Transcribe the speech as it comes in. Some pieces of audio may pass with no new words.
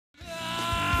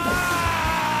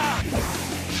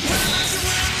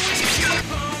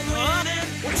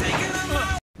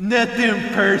Nothing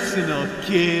personal,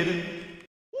 kid.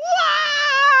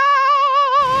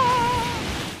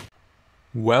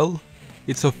 Well,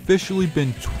 it's officially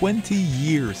been 20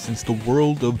 years since the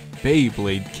world of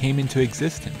Beyblade came into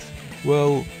existence.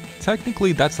 Well,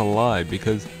 technically that's a lie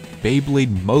because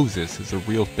Beyblade Moses is a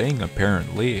real thing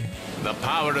apparently. The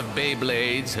power of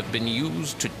Beyblades have been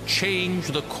used to change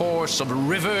the course of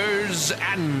rivers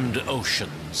and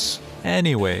oceans.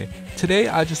 Anyway, today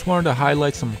I just wanted to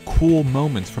highlight some cool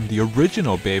moments from the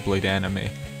original Beyblade anime,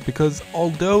 because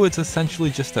although it's essentially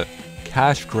just a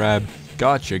cash grab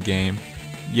gotcha game,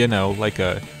 you know, like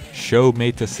a show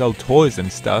made to sell toys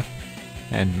and stuff,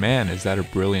 and man is that a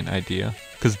brilliant idea,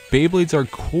 because Beyblades are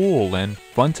cool and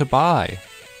fun to buy.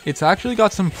 It's actually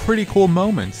got some pretty cool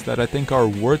moments that I think are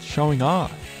worth showing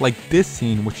off, like this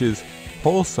scene which is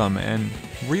wholesome and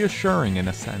reassuring in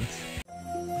a sense.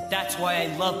 That's why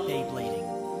I love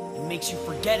Beyblading. It makes you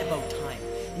forget about time.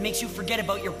 It makes you forget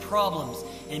about your problems.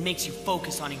 And it makes you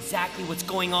focus on exactly what's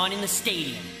going on in the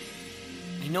stadium.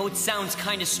 I know it sounds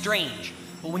kind of strange,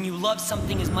 but when you love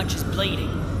something as much as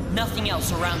blading, nothing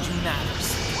else around you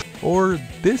matters. Or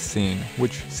this scene,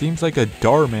 which seems like a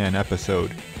Darman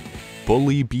episode.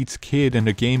 Bully beats kid in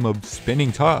a game of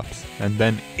spinning tops, and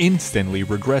then instantly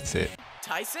regrets it.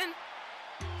 Tyson?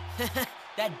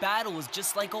 That battle was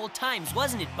just like old times,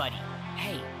 wasn't it, buddy?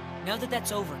 Hey, now that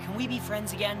that's over, can we be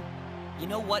friends again? You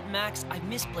know what, Max? I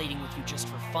miss blading with you just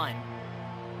for fun.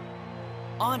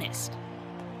 Honest.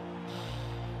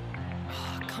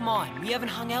 Come on, we haven't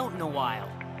hung out in a while.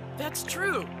 That's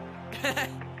true.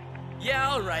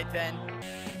 Yeah, alright then.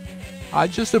 I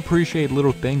just appreciate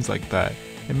little things like that.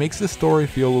 It makes the story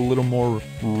feel a little more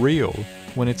real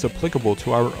when it's applicable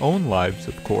to our own lives,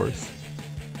 of course.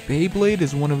 Beyblade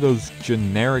is one of those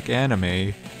generic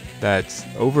anime that's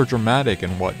overdramatic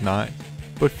and whatnot,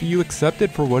 but if you accept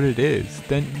it for what it is,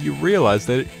 then you realize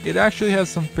that it actually has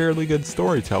some fairly good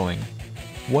storytelling.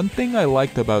 One thing I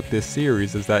liked about this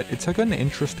series is that it took an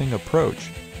interesting approach,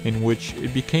 in which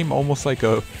it became almost like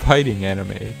a fighting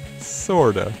anime,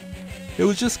 sorta. It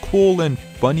was just cool and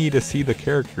funny to see the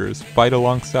characters fight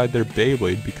alongside their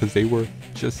Beyblade because they were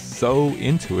just so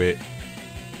into it.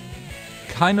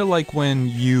 Kinda like when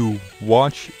you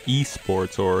watch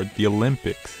esports or the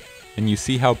Olympics and you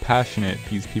see how passionate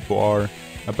these people are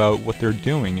about what they're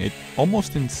doing, it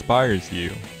almost inspires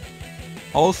you.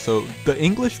 Also, the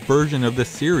English version of the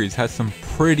series has some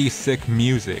pretty sick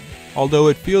music. Although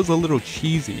it feels a little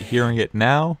cheesy hearing it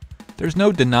now, there's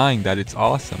no denying that it's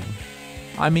awesome.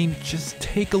 I mean, just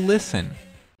take a listen.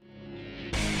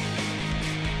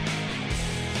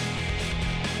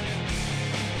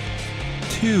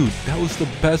 Dude, that was the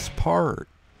best part.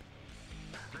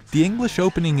 The English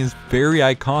opening is very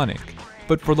iconic,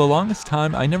 but for the longest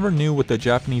time I never knew what the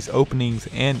Japanese openings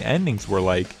and endings were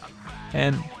like,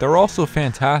 and they're also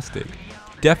fantastic.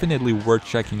 Definitely worth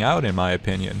checking out in my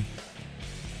opinion.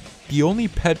 The only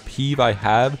pet peeve I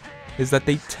have is that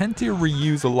they tend to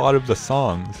reuse a lot of the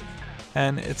songs,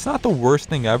 and it's not the worst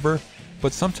thing ever,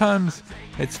 but sometimes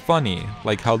it's funny,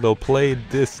 like how they'll play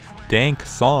this dank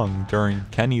song during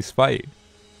Kenny's fight.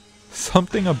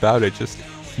 Something about it just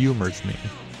humors me,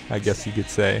 I guess you could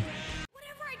say.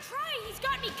 Whenever I try, he's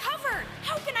got me covered.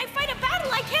 How can I fight a battle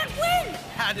I can't win?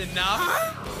 Had enough?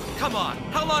 Huh? Come on,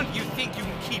 how long do you think you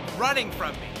can keep running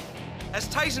from me? As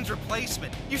Tyson's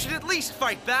replacement, you should at least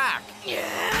fight back. Yeah.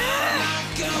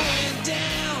 I'm going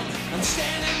down. I'm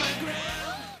standing my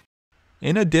ground.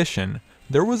 In addition,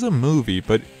 there was a movie,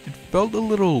 but it felt a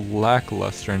little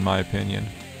lackluster in my opinion.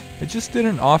 It just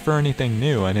didn't offer anything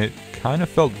new and it kind of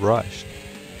felt rushed.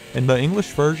 In the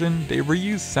English version, they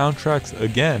reused soundtracks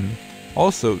again.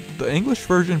 Also, the English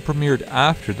version premiered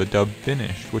after the dub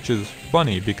finished, which is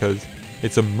funny because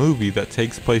it's a movie that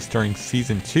takes place during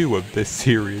season 2 of this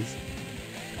series.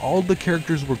 All the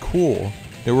characters were cool.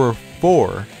 There were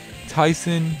 4,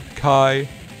 Tyson, Kai,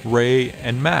 Ray,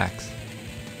 and Max.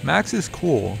 Max is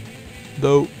cool,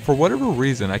 though for whatever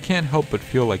reason I can't help but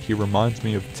feel like he reminds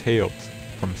me of Tails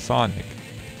from Sonic.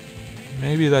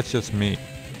 Maybe that's just me,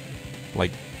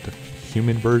 like the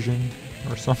human version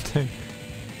or something.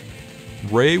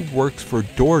 Ray works for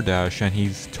DoorDash and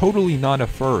he's totally not a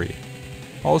furry.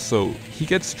 Also, he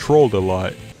gets trolled a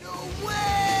lot. No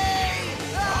way!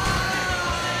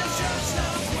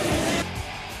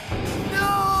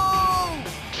 No!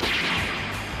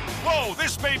 Whoa,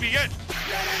 this may be it!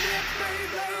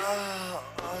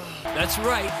 That's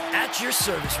right, at your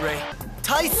service, Ray.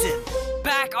 Tyson!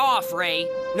 Back off, Ray.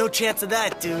 No chance of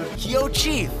that, dude. Yo,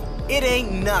 Chief, it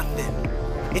ain't nothing.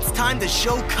 It's time to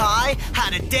show Kai how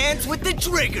to dance with the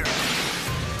trigger.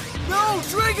 No,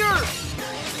 trigger!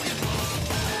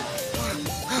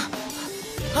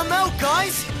 I'm out,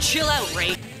 guys! Chill out,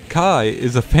 Ray. Kai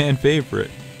is a fan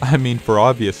favorite. I mean, for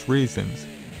obvious reasons.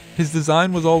 His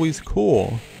design was always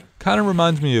cool. Kinda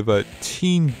reminds me of a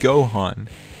teen Gohan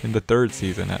in the 3rd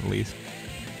season at least.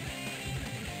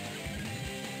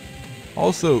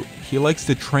 Also, he likes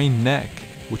to train neck,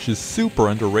 which is super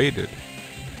underrated.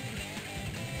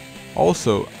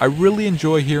 Also, I really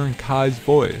enjoy hearing Kai's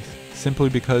voice, simply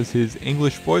because his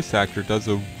English voice actor does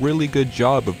a really good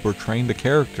job of portraying the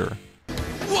character.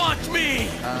 Watch me!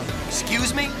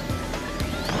 Excuse me?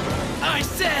 I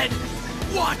said,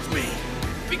 watch me!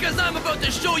 Because I'm about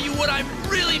to show you what I'm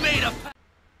really made of.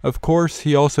 Of course,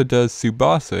 he also does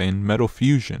Tsubasa in Metal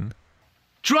Fusion.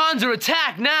 Drones are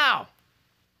attack now!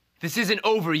 This isn't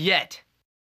over yet.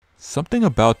 Something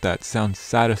about that sounds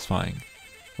satisfying,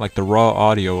 like the raw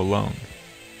audio alone.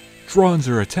 Drones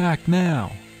are attack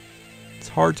now! It's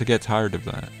hard to get tired of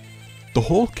that. The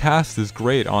whole cast is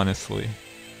great, honestly.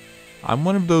 I'm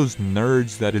one of those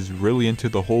nerds that is really into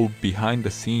the whole behind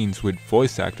the scenes with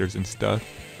voice actors and stuff.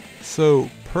 So,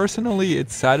 personally,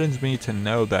 it saddens me to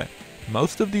know that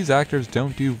most of these actors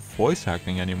don't do voice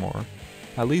acting anymore.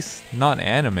 At least, not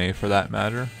anime for that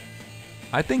matter.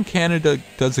 I think Canada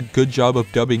does a good job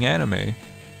of dubbing anime,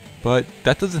 but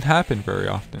that doesn't happen very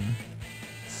often.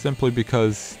 Simply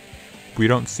because we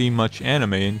don't see much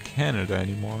anime in Canada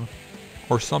anymore.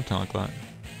 Or something like that.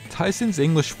 Tyson's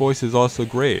English voice is also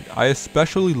great. I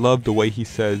especially love the way he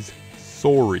says,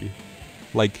 sorry.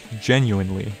 Like,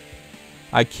 genuinely.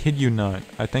 I kid you not,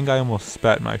 I think I almost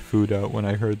spat my food out when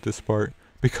I heard this part,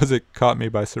 because it caught me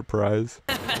by surprise.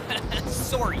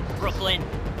 Sorry, Brooklyn,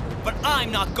 but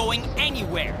I'm not going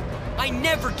anywhere. I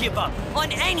never give up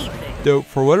on anything. Though,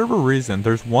 for whatever reason,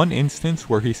 there's one instance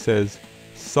where he says,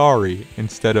 sorry,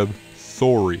 instead of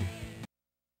sorry.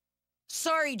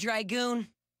 Sorry, Dragoon.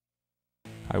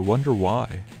 I wonder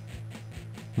why.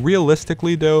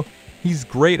 Realistically though, he's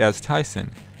great as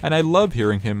Tyson, and I love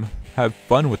hearing him have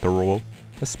fun with the role,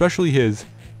 especially his,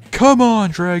 "Come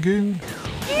on, Dragoon!"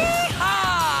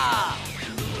 Yeehaw!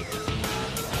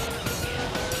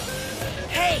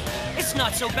 Hey, it's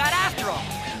not so bad after all.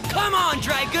 Come on,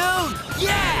 Dragoon!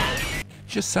 Yeah!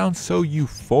 Just sounds so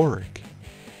euphoric.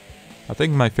 I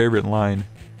think my favorite line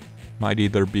might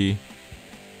either be,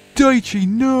 "Daichi,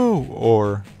 no!"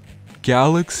 or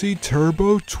 "Galaxy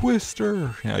Turbo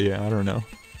Twister." Yeah, I don't know.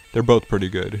 They're both pretty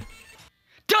good.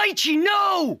 Daichi,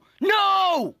 no!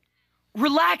 No!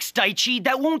 Relax, Daichi,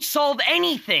 that won't solve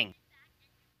anything.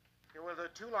 Here were the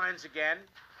 2 lines again.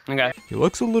 Okay. He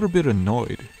looks a little bit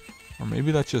annoyed. Or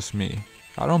maybe that's just me.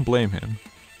 I don't blame him.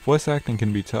 Voice acting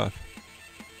can be tough.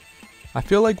 I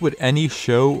feel like with any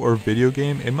show or video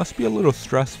game, it must be a little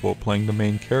stressful playing the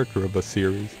main character of a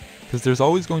series, because there's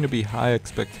always going to be high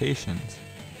expectations.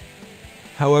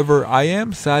 However, I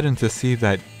am saddened to see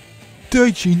that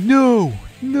Daichi, no!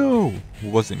 No!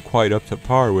 Wasn't quite up to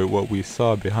par with what we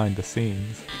saw behind the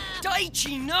scenes.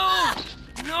 Daichi, no!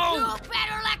 No! You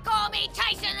better let go of me,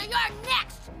 Tyson, or you're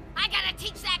next! I gotta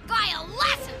teach that guy a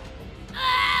lesson!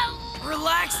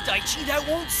 Relax, Daichi, that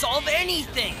won't solve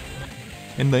anything!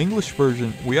 In the English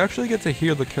version, we actually get to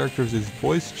hear the characters'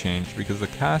 voice change because the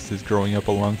cast is growing up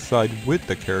alongside with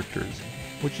the characters,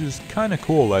 which is kinda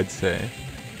cool, I'd say.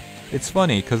 It's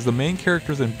funny, because the main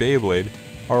characters in Beyblade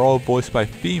are all voiced by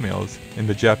females in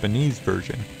the Japanese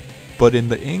version, but in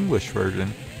the English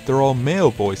version, they're all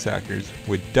male voice actors,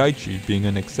 with Daichi being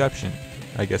an exception,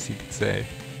 I guess you could say.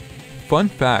 Fun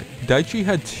fact, Daichi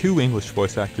had 2 English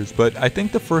voice actors, but I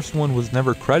think the first one was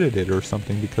never credited or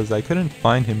something because I couldn't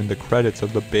find him in the credits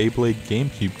of the Beyblade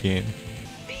GameCube game.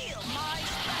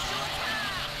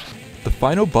 The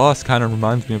final boss kinda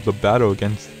reminds me of the battle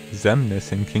against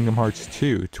Xemnas in Kingdom Hearts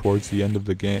 2 towards the end of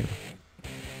the game.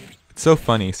 It's so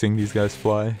funny seeing these guys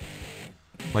fly.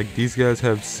 Like these guys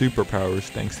have superpowers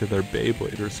thanks to their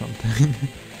Beyblade or something.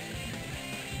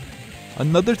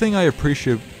 Another thing I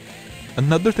appreciate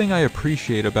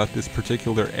about this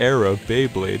particular era of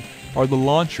Beyblade are the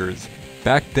launchers.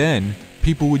 Back then,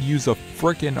 people would use a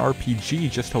frickin' RPG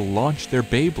just to launch their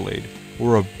Beyblade,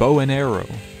 or a bow and arrow.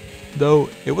 Though,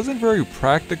 it wasn't very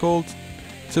practical.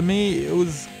 To me, it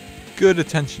was good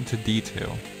attention to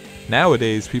detail.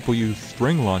 Nowadays, people use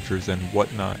string launchers and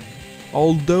whatnot.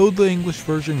 Although the English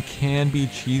version can be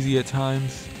cheesy at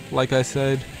times, like I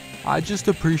said, I just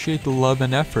appreciate the love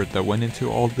and effort that went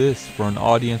into all this for an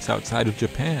audience outside of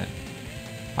Japan.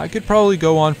 I could probably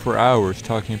go on for hours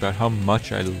talking about how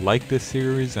much I like this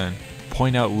series and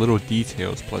point out little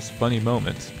details plus funny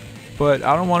moments, but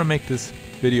I don't want to make this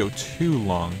video too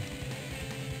long.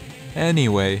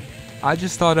 Anyway, I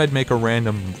just thought I'd make a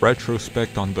random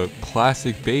retrospect on the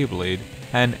classic Beyblade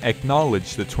and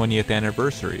acknowledge the 20th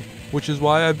anniversary, which is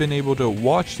why I've been able to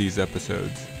watch these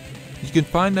episodes. You can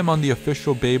find them on the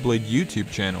official Beyblade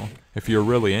YouTube channel if you're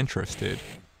really interested.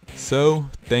 So,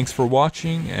 thanks for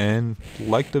watching, and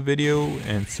like the video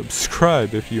and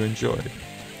subscribe if you enjoyed.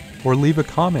 Or leave a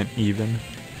comment even.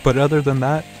 But other than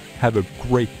that, have a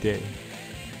great day.